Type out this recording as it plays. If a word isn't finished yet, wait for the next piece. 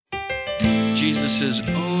Jesus says,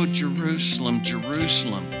 "Oh, Jerusalem,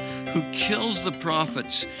 Jerusalem, who kills the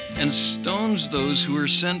prophets and stones those who are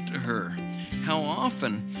sent to her. How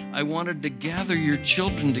often I wanted to gather your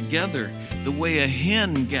children together the way a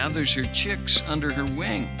hen gathers her chicks under her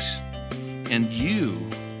wings, and you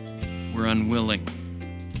were unwilling.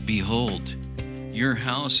 Behold, your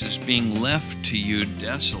house is being left to you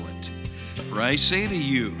desolate. For I say to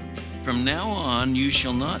you, from now on you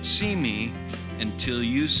shall not see me until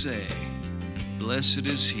you say, Blessed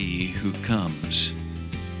is he who comes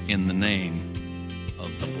in the name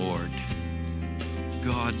of the Lord."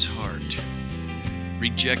 God's heart,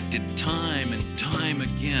 rejected time and time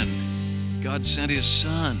again. God sent his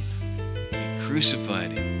son. He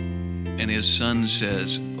crucified him. And his son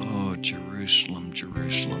says, "Oh, Jerusalem,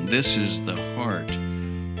 Jerusalem." This is the heart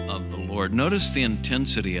of the Lord. Notice the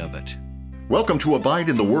intensity of it. Welcome to Abide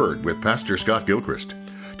in the Word with Pastor Scott Gilchrist.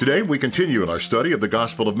 Today we continue in our study of the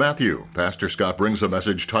Gospel of Matthew. Pastor Scott brings a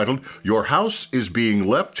message titled, "Your House is Being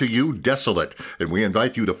Left to You Desolate," and we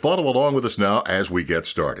invite you to follow along with us now as we get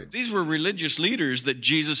started. These were religious leaders that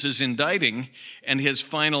Jesus is indicting, and his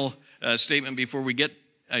final statement before we get,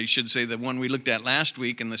 I should say, the one we looked at last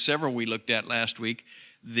week and the several we looked at last week,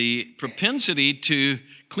 the propensity to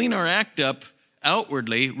clean our act up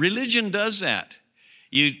outwardly. Religion does that.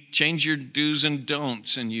 You change your do's and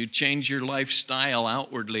don'ts, and you change your lifestyle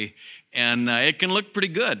outwardly, and it can look pretty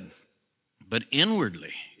good. But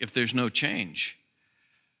inwardly, if there's no change,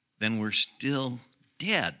 then we're still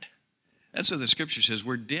dead. That's what the scripture says.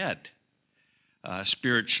 We're dead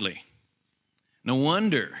spiritually. No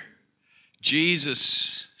wonder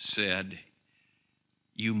Jesus said,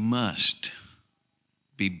 "You must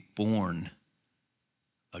be born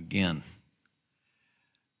again."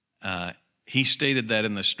 He stated that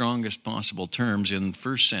in the strongest possible terms in the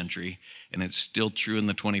first century, and it's still true in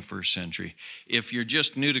the 21st century. If you're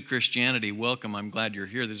just new to Christianity, welcome. I'm glad you're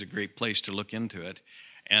here. This is a great place to look into it.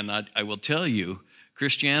 And I will tell you,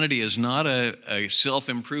 Christianity is not a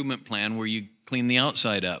self-improvement plan where you clean the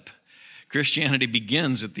outside up. Christianity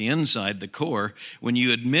begins at the inside, the core, when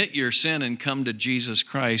you admit your sin and come to Jesus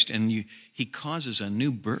Christ, and he causes a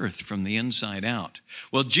new birth from the inside out.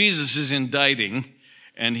 Well, Jesus is indicting.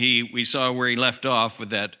 And we saw where he left off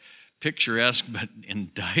with that picturesque but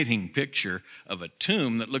indicting picture of a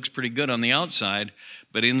tomb that looks pretty good on the outside,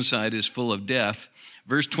 but inside is full of death.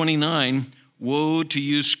 Verse 29, "Woe to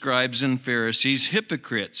you, scribes and Pharisees,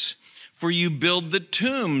 hypocrites, for you build the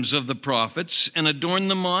tombs of the prophets and adorn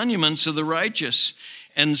the monuments of the righteous,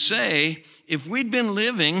 and say, if we'd been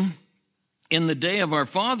living in the day of our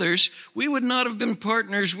fathers, we would not have been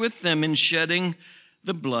partners with them in shedding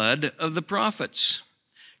the blood of the prophets.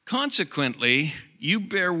 Consequently, you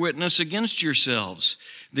bear witness against yourselves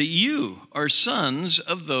that you are sons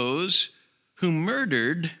of those who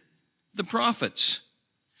murdered the prophets.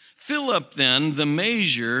 Fill up then the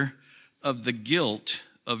measure of the guilt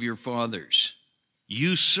of your fathers.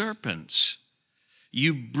 You serpents,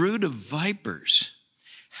 you brood of vipers,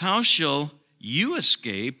 how shall you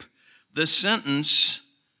escape the sentence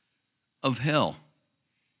of hell?"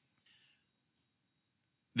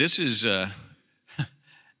 This is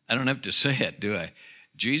I don't have to say it, do I?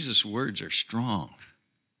 Jesus' words are strong.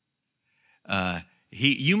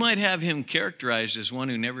 You might have him characterized as one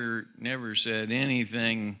who never said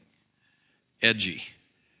anything edgy,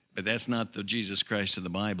 but that's not the Jesus Christ of the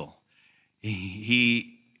Bible.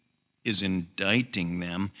 He is indicting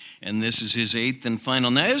them, and this is his eighth and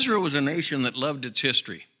final. Now, Israel was a nation that loved its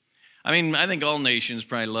history. I mean, I think all nations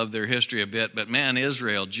probably love their history a bit, but man,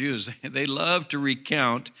 Israel, Jews, they love to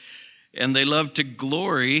recount and they love to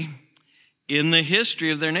glory in the history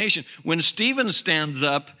of their nation. When Stephen stands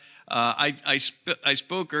up, I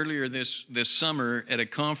spoke earlier this summer at a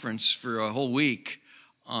conference for a whole week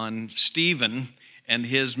on Stephen and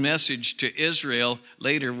his message to Israel.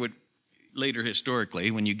 Later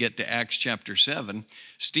historically, when you get to Acts chapter 7,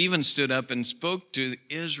 Stephen stood up and spoke to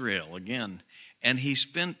Israel again, and he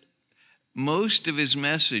spent most of his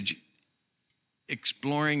message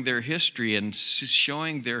exploring their history and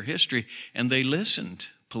showing their history, and they listened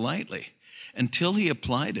politely until he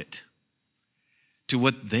applied it to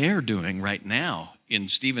what they're doing right now in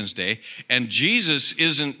Stephen's day. And Jesus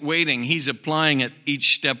isn't waiting. He's applying it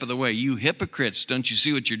each step of the way. You hypocrites, don't you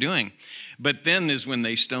see what you're doing? But then is when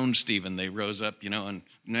they stoned Stephen. They rose up, and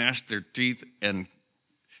gnashed their teeth and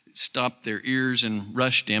stopped their ears and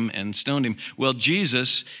rushed him and stoned him. Well,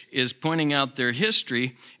 Jesus is pointing out their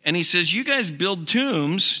history, and he says, you guys build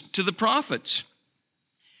tombs to the prophets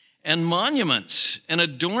and monuments and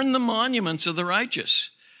adorn the monuments of the righteous.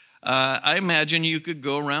 I imagine you could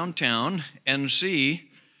go around town and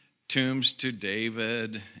see tombs to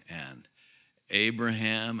David and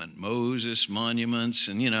Abraham and Moses monuments,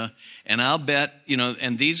 and I'll bet,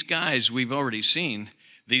 and these guys we've already seen,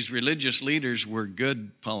 these religious leaders were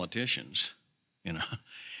good politicians,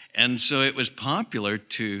 and so it was popular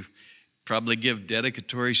to probably give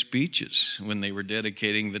dedicatory speeches when they were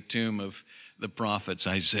dedicating the tomb of the prophets,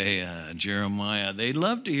 Isaiah, Jeremiah. They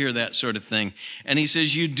love to hear that sort of thing. And he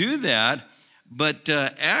says, you do that, but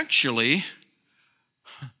actually,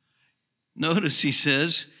 notice he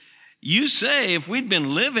says, you say if we'd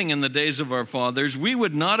been living in the days of our fathers, we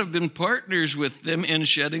would not have been partners with them in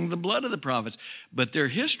shedding the blood of the prophets. But their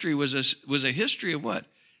history was a history of what?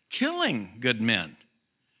 Killing good men.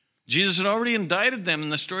 Jesus had already indicted them in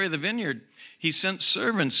the story of the vineyard. He sent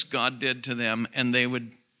servants, God did to them, and they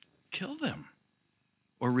would kill them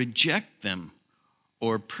or reject them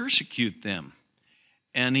or persecute them.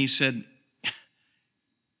 And he said,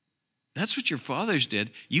 that's what your fathers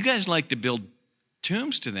did. You guys like to build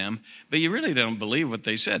tombs to them, but you really don't believe what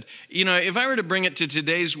they said. If I were to bring it to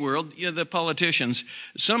today's world, the politicians,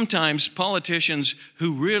 sometimes politicians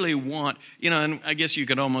who really want, and I guess you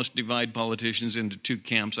could almost divide politicians into two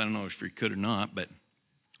camps. I don't know if we could or not, but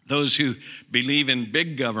those who believe in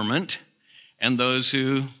big government and those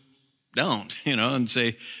who don't,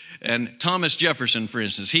 and Thomas Jefferson, for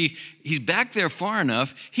instance, he's back there far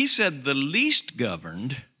enough. He said the least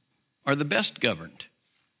governed are the best governed.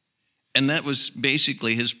 And that was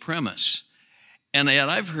basically his premise. And yet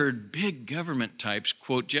I've heard big government types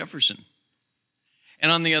quote Jefferson.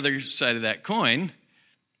 And on the other side of that coin,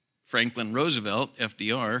 Franklin Roosevelt,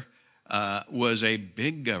 FDR, was a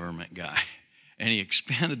big government guy. And he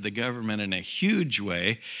expanded the government in a huge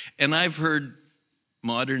way. And I've heard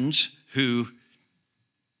moderns who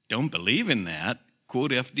don't believe in that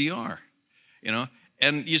quote FDR,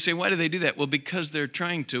 And you say, why do they do that? Well, because they're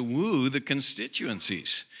trying to woo the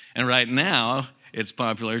constituencies. And right now, it's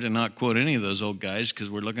popular to not quote any of those old guys because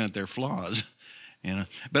we're looking at their flaws,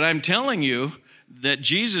 But I'm telling you that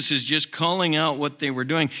Jesus is just calling out what they were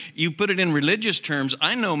doing. You put it in religious terms.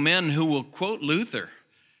 I know men who will quote Luther,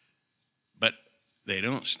 but they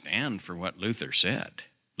don't stand for what Luther said.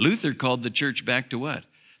 Luther called the church back to what?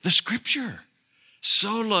 The Scripture.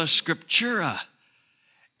 Sola Scriptura.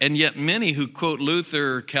 And yet many who quote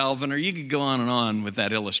Luther or Calvin, or you could go on and on with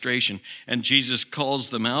that illustration, and Jesus calls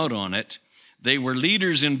them out on it. They were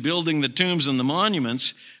leaders in building the tombs and the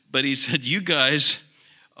monuments, but he said, you guys,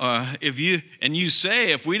 you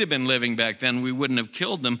say if we'd have been living back then, we wouldn't have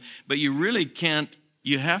killed them, but you really can't,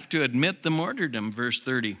 you have to admit the martyrdom, verse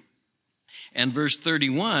 30. And verse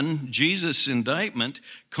 31, Jesus' indictment,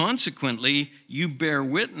 consequently, you bear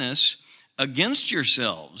witness against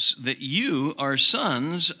yourselves that you are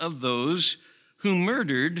sons of those who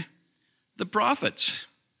murdered the prophets.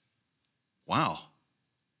 Wow.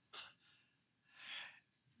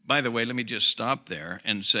 By the way, let me just stop there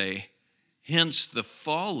and say, hence the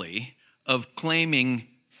folly of claiming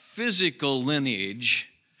physical lineage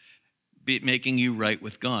making you right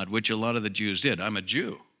with God, which a lot of the Jews did. I'm a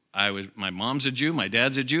Jew. My mom's a Jew, my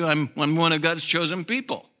dad's a Jew, I'm one of God's chosen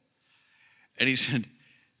people. And he said,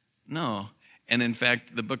 no. And in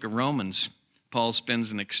fact, the book of Romans, Paul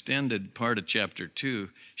spends an extended part of chapter 2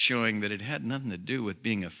 showing that it had nothing to do with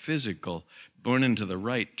being a physical, born into the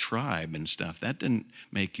right tribe and stuff. That didn't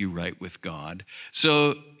make you right with God.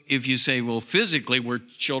 So if you say, well, physically we're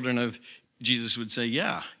children of, Jesus would say,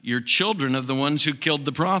 yeah, you're children of the ones who killed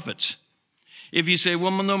the prophets. If you say,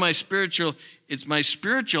 well, no, it's my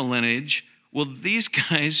spiritual lineage, well, these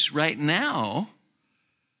guys right now,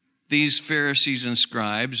 these Pharisees and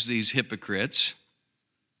scribes, these hypocrites,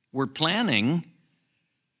 were planning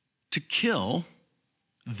to kill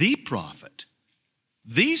the prophet,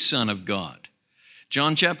 the Son of God.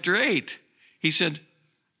 John chapter 8, he said,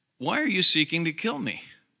 why are you seeking to kill me?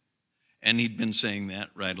 And he'd been saying that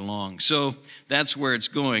right along. So that's where it's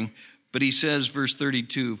going. But he says, verse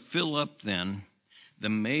 32, fill up then the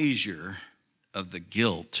measure of the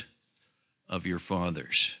guilt of your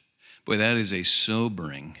fathers. Boy, that is a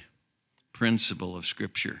sobering principle of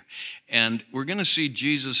Scripture. And we're going to see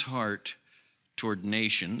Jesus' heart toward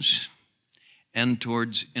nations and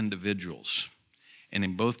towards individuals. And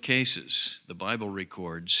in both cases, the Bible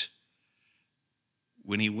records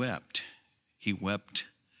when he wept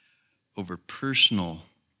over personal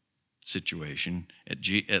situation.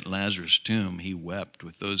 At Lazarus' tomb, he wept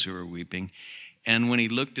with those who were weeping. And when he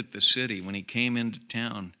looked at the city, when he came into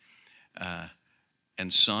town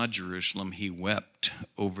and saw Jerusalem, he wept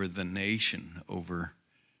over the nation, over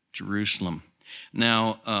Jerusalem.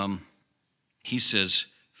 Now, he says,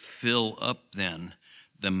 fill up then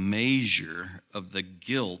the measure of the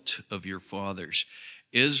guilt of your fathers.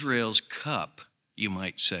 Israel's cup, you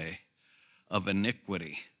might say, of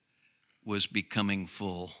iniquity was becoming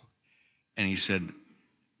full. And he said,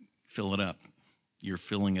 fill it up. You're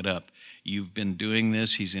filling it up. You've been doing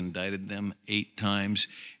this. He's indicted them 8 times,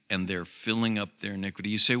 and they're filling up their iniquity.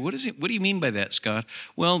 You say, what do you mean by that, Scott?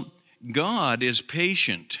 Well, God is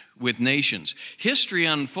patient with nations. History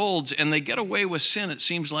unfolds, and they get away with sin, it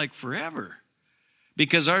seems like, forever.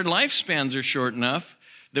 Because our lifespans are short enough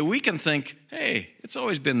that we can think, hey, it's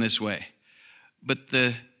always been this way. But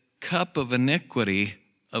the cup of iniquity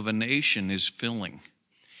of a nation is filling.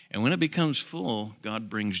 And when it becomes full, God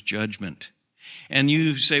brings judgment. And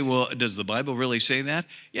you say, well, does the Bible really say that?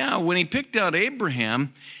 Yeah, when he picked out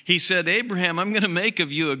Abraham, he said, Abraham, I'm going to make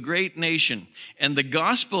of you a great nation. And the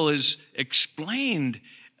gospel is explained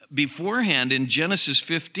beforehand in Genesis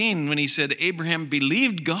 15 when he said Abraham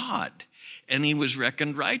believed God and he was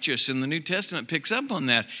reckoned righteous. And the New Testament picks up on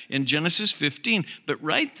that in Genesis 15. But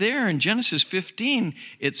right there in Genesis 15,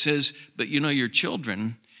 it says, but you know, your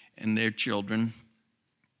children and their children,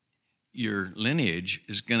 your lineage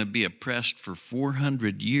is going to be oppressed for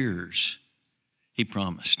 400 years, he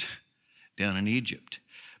promised, down in Egypt.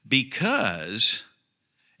 Because,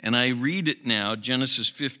 and I read it now,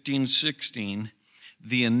 Genesis 15:16,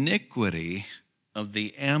 the iniquity of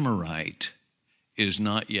the Amorite is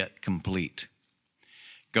not yet complete.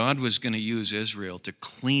 God was going to use Israel to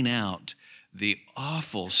clean out the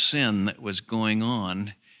awful sin that was going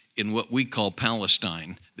on in what we call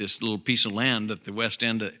Palestine, this little piece of land at the west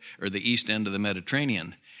end or the east end of the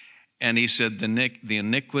Mediterranean. And he said the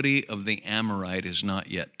iniquity of the Amorite is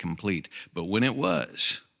not yet complete. But when it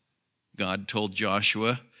was, God told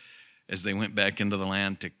Joshua as they went back into the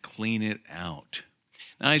land to clean it out.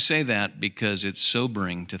 Now I say that because it's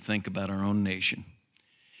sobering to think about our own nation.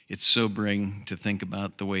 It's sobering to think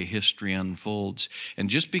about the way history unfolds. And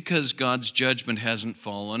just because God's judgment hasn't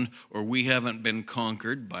fallen or we haven't been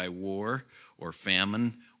conquered by war or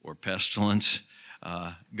famine or pestilence,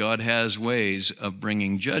 God has ways of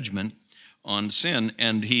bringing judgment on sin,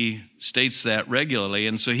 and he states that regularly.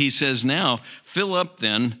 And so he says now, fill up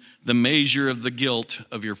then the measure of the guilt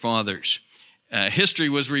of your fathers. History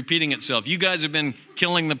was repeating itself. You guys have been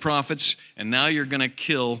killing the prophets, and now you're going to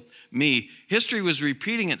kill me. History was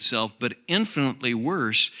repeating itself, but infinitely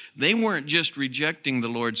worse. They weren't just rejecting the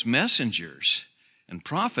Lord's messengers and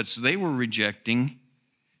prophets, they were rejecting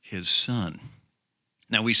his son.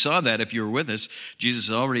 Now, we saw that if you were with us. Jesus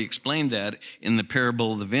already explained that in the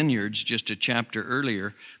parable of the vineyards just a chapter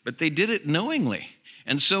earlier, but they did it knowingly.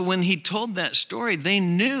 And so when he told that story, they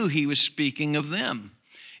knew he was speaking of them.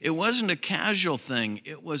 It wasn't a casual thing.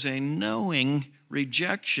 It was a knowing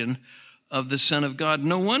rejection of the Son of God.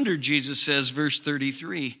 No wonder Jesus says, verse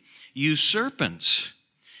 33, you serpents,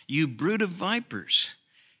 you brood of vipers,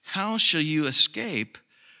 how shall you escape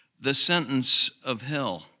the sentence of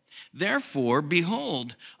hell? Therefore,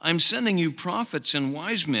 behold, I'm sending you prophets and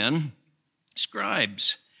wise men,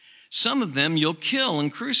 scribes. Some of them you'll kill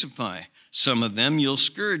and crucify. Some of them you'll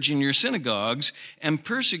scourge in your synagogues and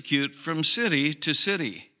persecute from city to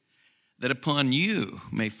city, that upon you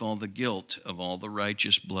may fall the guilt of all the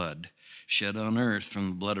righteous blood shed on earth, from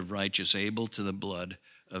the blood of righteous Abel to the blood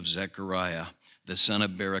of Zechariah, the son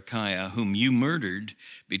of Berechiah, whom you murdered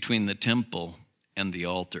between the temple and the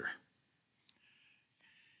altar.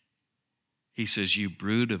 He says, you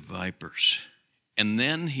brood of vipers. And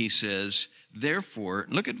then he says, therefore,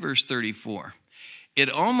 look at verse 34. It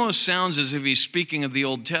almost sounds as if he's speaking of the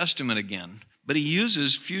Old Testament again, but he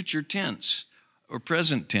uses future tense or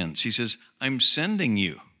present tense. He says, I'm sending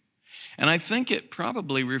you. And I think it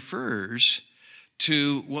probably refers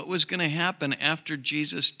to what was going to happen after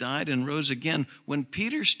Jesus died and rose again. When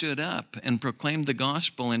Peter stood up and proclaimed the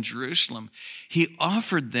gospel in Jerusalem, he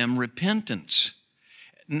offered them repentance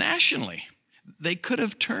nationally. They could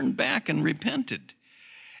have turned back and repented.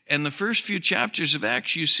 And the first few chapters of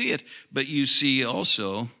Acts, you see it, but you see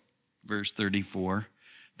also, verse 34,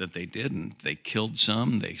 that they didn't. They killed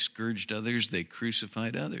some, they scourged others, they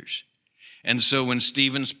crucified others. And so when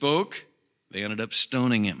Stephen spoke, they ended up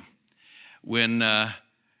stoning him. When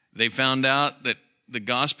they found out that the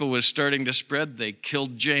gospel was starting to spread, they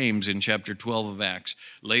killed James in chapter 12 of Acts.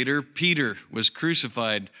 Later, Peter was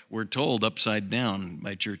crucified, we're told, upside down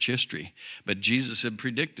by church history. But Jesus had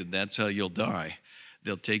predicted that's how you'll die.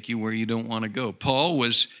 They'll take you where you don't want to go. Paul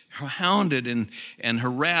was hounded and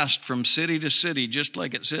harassed from city to city, just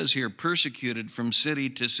like it says here, persecuted from city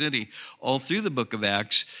to city. All through the book of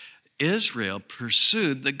Acts, Israel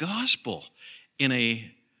pursued the gospel in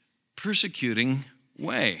a persecuting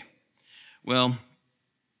way. Well,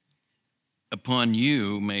 upon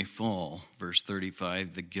you may fall, verse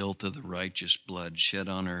 35, the guilt of the righteous blood shed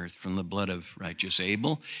on earth from the blood of righteous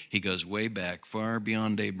Abel. He goes way back, far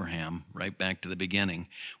beyond Abraham, right back to the beginning,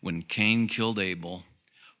 when Cain killed Abel,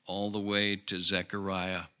 all the way to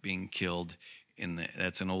Zechariah being killed.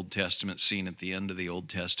 That's an Old Testament scene at the end of the Old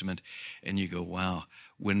Testament. And you go, wow,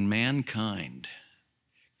 when mankind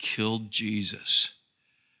killed Jesus,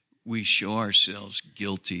 we show ourselves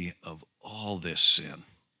guilty of all this sin.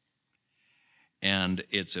 And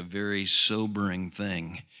it's a very sobering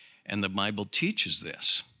thing. And the Bible teaches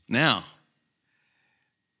this. Now,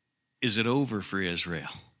 is it over for Israel?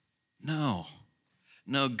 No.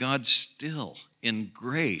 No, God still, in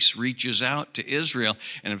grace, reaches out to Israel.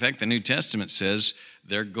 And in fact, the New Testament says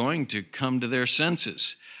they're going to come to their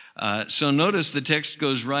senses. So notice the text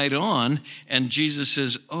goes right on, and Jesus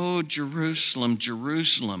says, "Oh, Jerusalem,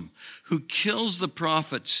 Jerusalem, who kills the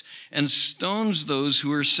prophets and stones those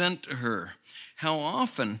who are sent to her. How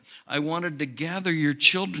often I wanted to gather your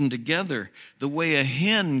children together the way a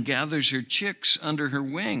hen gathers her chicks under her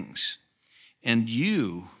wings, and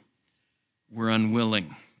you were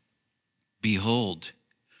unwilling. Behold,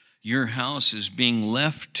 your house is being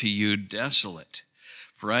left to you desolate.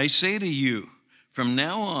 For I say to you, from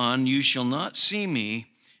now on you shall not see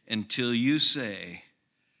me until you say,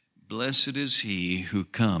 Blessed is he who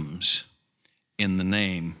comes in the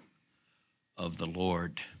name of the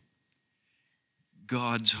Lord."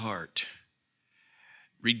 God's heart,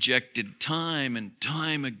 rejected time and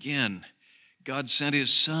time again. God sent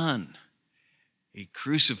his son. He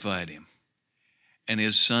crucified him. And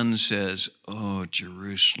his son says, "Oh,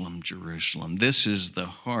 Jerusalem, Jerusalem." This is the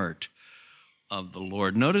heart of the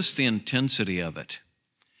Lord. Notice the intensity of it.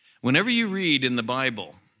 Whenever you read in the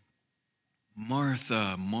Bible,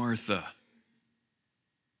 Martha, Martha,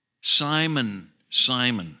 Simon,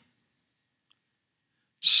 Simon,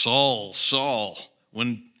 Saul, Saul,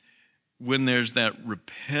 when there's that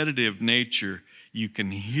repetitive nature, you can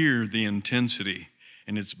hear the intensity,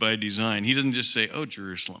 and it's by design. He doesn't just say, "Oh,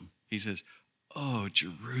 Jerusalem." He says, "Oh,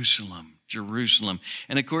 Jerusalem, Jerusalem."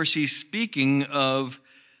 And of course, he's speaking of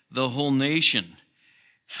the whole nation.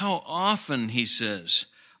 How often, he says,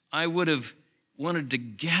 I would have wanted to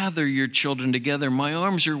gather your children together. My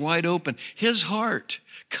arms are wide open. His heart,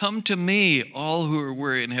 come to me, all who are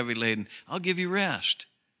weary and heavy laden. I'll give you rest.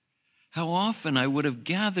 How often I would have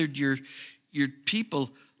gathered your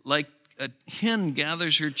people like a hen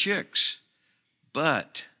gathers her chicks.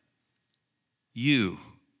 But you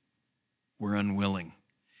were unwilling.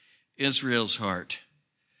 Israel's heart.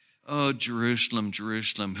 Oh, Jerusalem,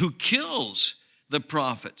 Jerusalem, who kills the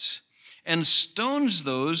prophets and stones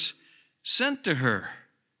those sent to her.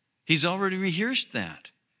 He's already rehearsed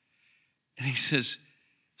that. And he says,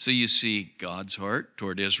 so you see God's heart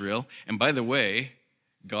toward Israel. And by the way,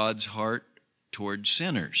 God's heart toward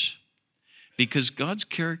sinners. Because God's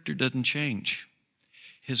character doesn't change.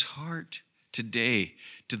 His heart today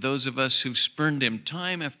to those of us who've spurned him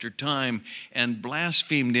time after time and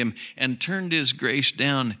blasphemed him and turned his grace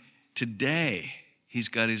down, today he's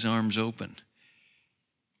got his arms open.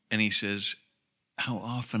 And he says, how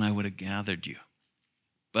often I would have gathered you.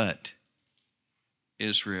 But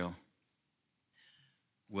Israel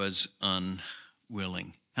was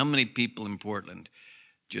unwilling. How many people in Portland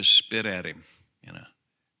just spit at him,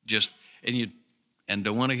 and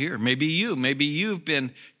don't want to hear? Maybe you've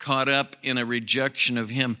been caught up in a rejection of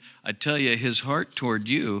him. I tell you, his heart toward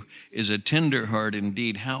you is a tender heart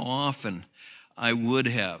indeed. How often I would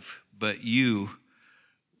have, but you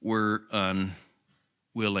were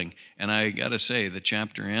unwilling. And I got to say, the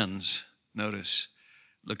chapter ends. Notice,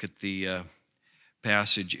 look at the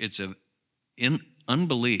passage. It's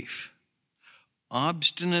unbelief.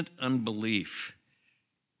 Obstinate unbelief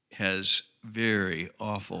has very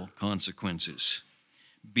awful consequences.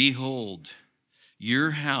 Behold,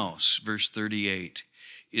 your house, verse 38,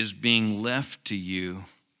 is being left to you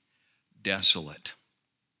desolate.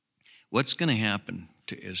 What's going to happen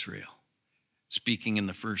to Israel? Speaking in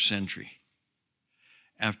the first century,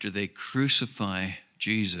 after they crucify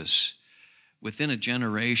Jesus, within a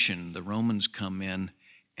generation, the Romans come in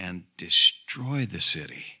and destroy the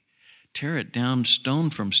city. Tear it down stone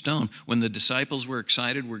from stone. When the disciples were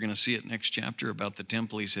excited, we're going to see it next chapter about the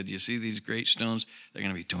temple. He said, you see these great stones? They're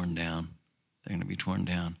going to be torn down. They're going to be torn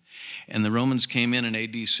down. And the Romans came in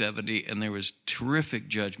AD 70, and there was terrific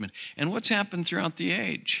judgment. And what's happened throughout the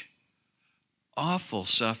age? Awful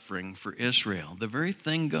suffering for Israel, the very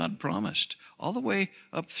thing God promised, all the way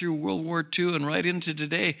up through World War II and right into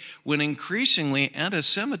today, when increasingly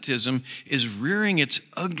anti-Semitism is rearing its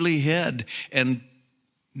ugly head and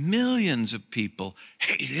millions of people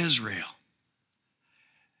hate Israel.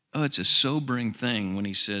 Oh, it's a sobering thing when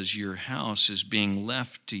he says, your house is being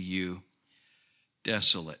left to you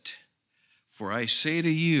desolate. For I say to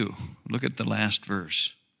you, look at the last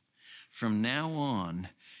verse, from now on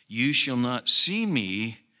you shall not see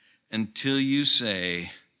me until you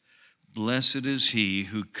say, blessed is he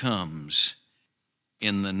who comes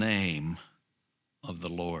in the name of the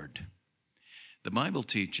Lord. The Bible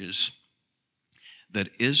teaches that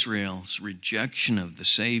Israel's rejection of the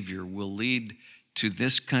Savior will lead to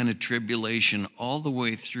this kind of tribulation all the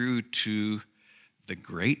way through to the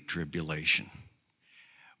Great Tribulation.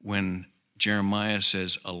 When Jeremiah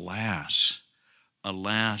says, alas,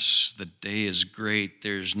 alas, the day is great,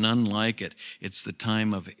 there's none like it. It's the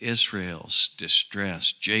time of Israel's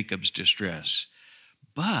distress, Jacob's distress.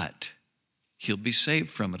 But he'll be saved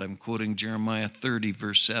from it. I'm quoting Jeremiah 30,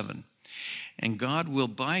 verse 7. And God will,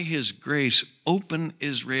 by his grace, open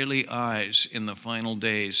Israeli eyes in the final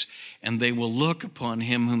days, and they will look upon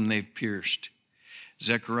him whom they've pierced.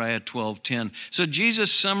 Zechariah 12:10. So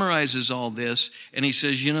Jesus summarizes all this, and he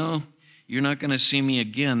says, you're not going to see me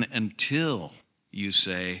again until you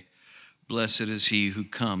say, blessed is he who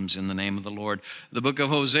comes in the name of the Lord. The book of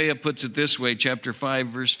Hosea puts it this way, chapter 5,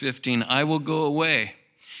 verse 15. I will go away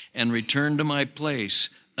and return to my place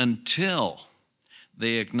until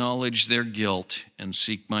they acknowledge their guilt and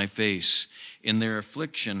seek my face. In their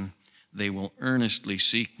affliction, they will earnestly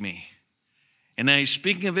seek me. And now he's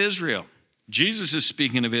speaking of Israel. Jesus is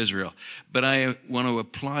speaking of Israel, but I want to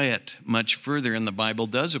apply it much further, and the Bible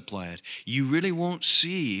does apply it. You really won't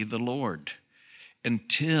see the Lord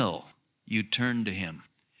until you turn to him.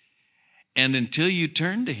 And until you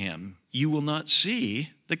turn to him, you will not see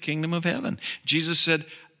the kingdom of heaven. Jesus said,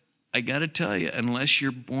 I got to tell you, unless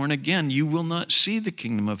you're born again, you will not see the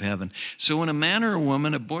kingdom of heaven. So when a man or a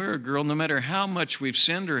woman, a boy or a girl, no matter how much we've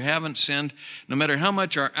sinned or haven't sinned, no matter how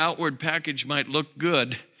much our outward package might look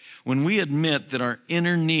good, when we admit that our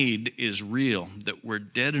inner need is real, that we're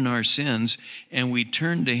dead in our sins, and we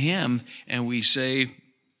turn to him and we say,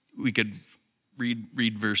 we could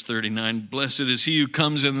read verse 39, blessed is he who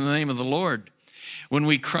comes in the name of the Lord. When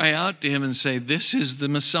we cry out to him and say, this is the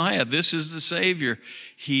Messiah, this is the Savior,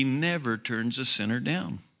 he never turns a sinner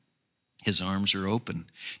down. His arms are open.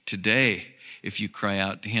 Today, if you cry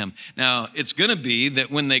out to him. Now, it's going to be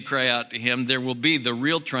that when they cry out to him, there will be the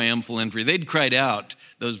real triumphal entry. They'd cried out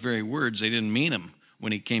those very words. They didn't mean them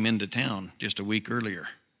when he came into town just a week earlier.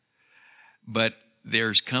 But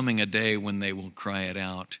there's coming a day when they will cry it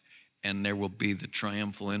out, and there will be the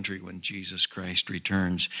triumphal entry when Jesus Christ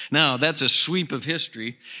returns. Now, that's a sweep of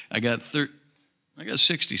history. I got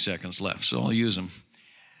 60 seconds left, so I'll use them.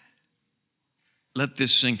 Let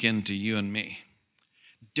this sink into you and me.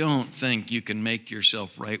 Don't think you can make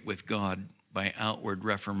yourself right with God by outward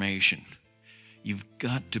reformation. You've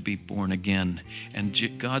got to be born again. And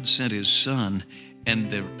God sent his Son, and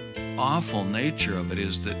the awful nature of it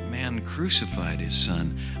is that man crucified his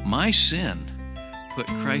Son. My sin put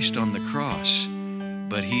Christ on the cross,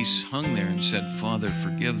 but he's hung there and said, Father,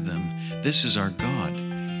 forgive them. This is our God.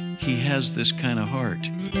 He has this kind of heart.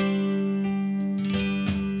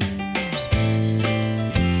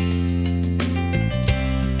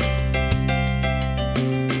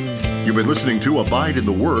 You've been listening to Abide in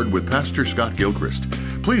the Word with Pastor Scott Gilchrist.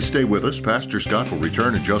 Please stay with us. Pastor Scott will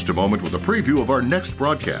return in just a moment with a preview of our next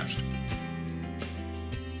broadcast.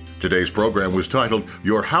 Today's program was titled,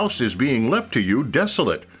 Your House is Being Left to You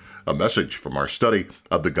Desolate, a message from our study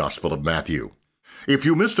of the Gospel of Matthew. If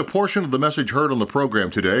you missed a portion of the message heard on the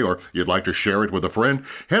program today, or you'd like to share it with a friend,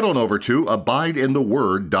 head on over to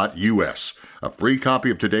abideintheword.us. A free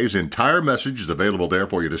copy of today's entire message is available there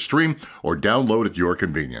for you to stream or download at your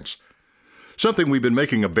convenience. Something we've been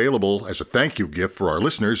making available as a thank you gift for our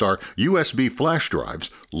listeners are USB flash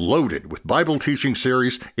drives loaded with Bible teaching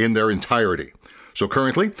series in their entirety. So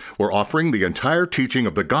currently, we're offering the entire teaching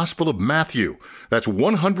of the Gospel of Matthew. That's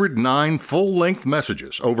 109 full-length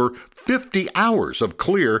messages, over 50 hours of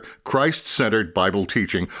clear, Christ-centered Bible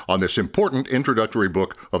teaching on this important introductory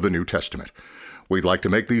book of the New Testament. We'd like to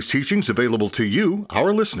make these teachings available to you,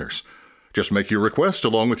 our listeners. Just make your request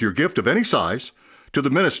along with your gift of any size to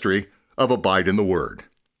the ministry of Abide in the Word.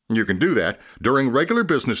 You can do that during regular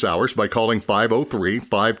business hours by calling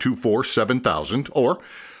 503-524-7000 or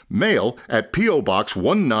mail at P.O. Box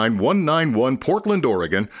 19191, Portland,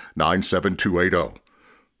 Oregon, 97280.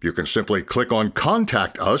 You can simply click on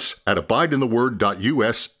Contact Us at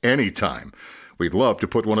abideintheword.us anytime. We'd love to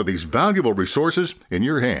put one of these valuable resources in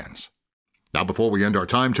your hands. Now, before we end our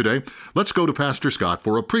time today, let's go to Pastor Scott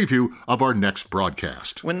for a preview of our next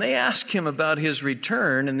broadcast. When they ask him about his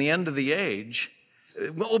return and the end of the age,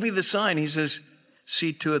 what will be the sign? He says,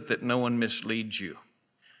 see to it that no one misleads you.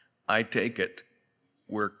 I take it,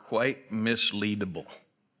 we're quite misleadable.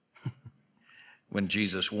 When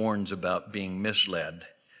Jesus warns about being misled,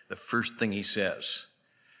 the first thing he says,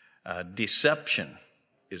 deception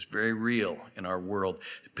is very real in our world,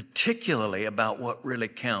 particularly about what really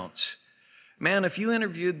counts. Man, if you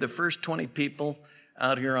interviewed the first 20 people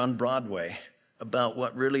out here on Broadway about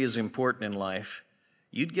what really is important in life,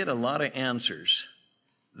 you'd get a lot of answers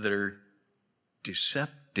that are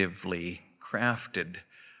deceptively crafted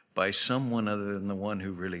by someone other than the one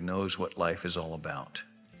who really knows what life is all about,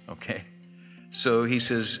 okay? So he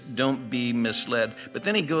says, don't be misled. But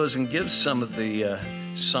then he goes and gives some of the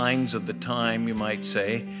signs of the time, you might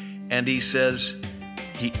say, and he says,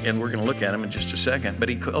 and we're going to look at them in just a second, but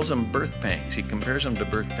he calls them birth pangs. He compares them to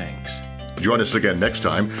birth pangs. Join us again next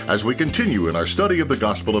time as we continue in our study of the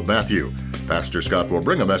Gospel of Matthew. Pastor Scott will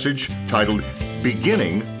bring a message titled,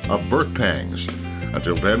 Beginning of Birth Pangs.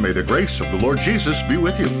 Until then, may the grace of the Lord Jesus be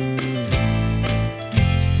with you.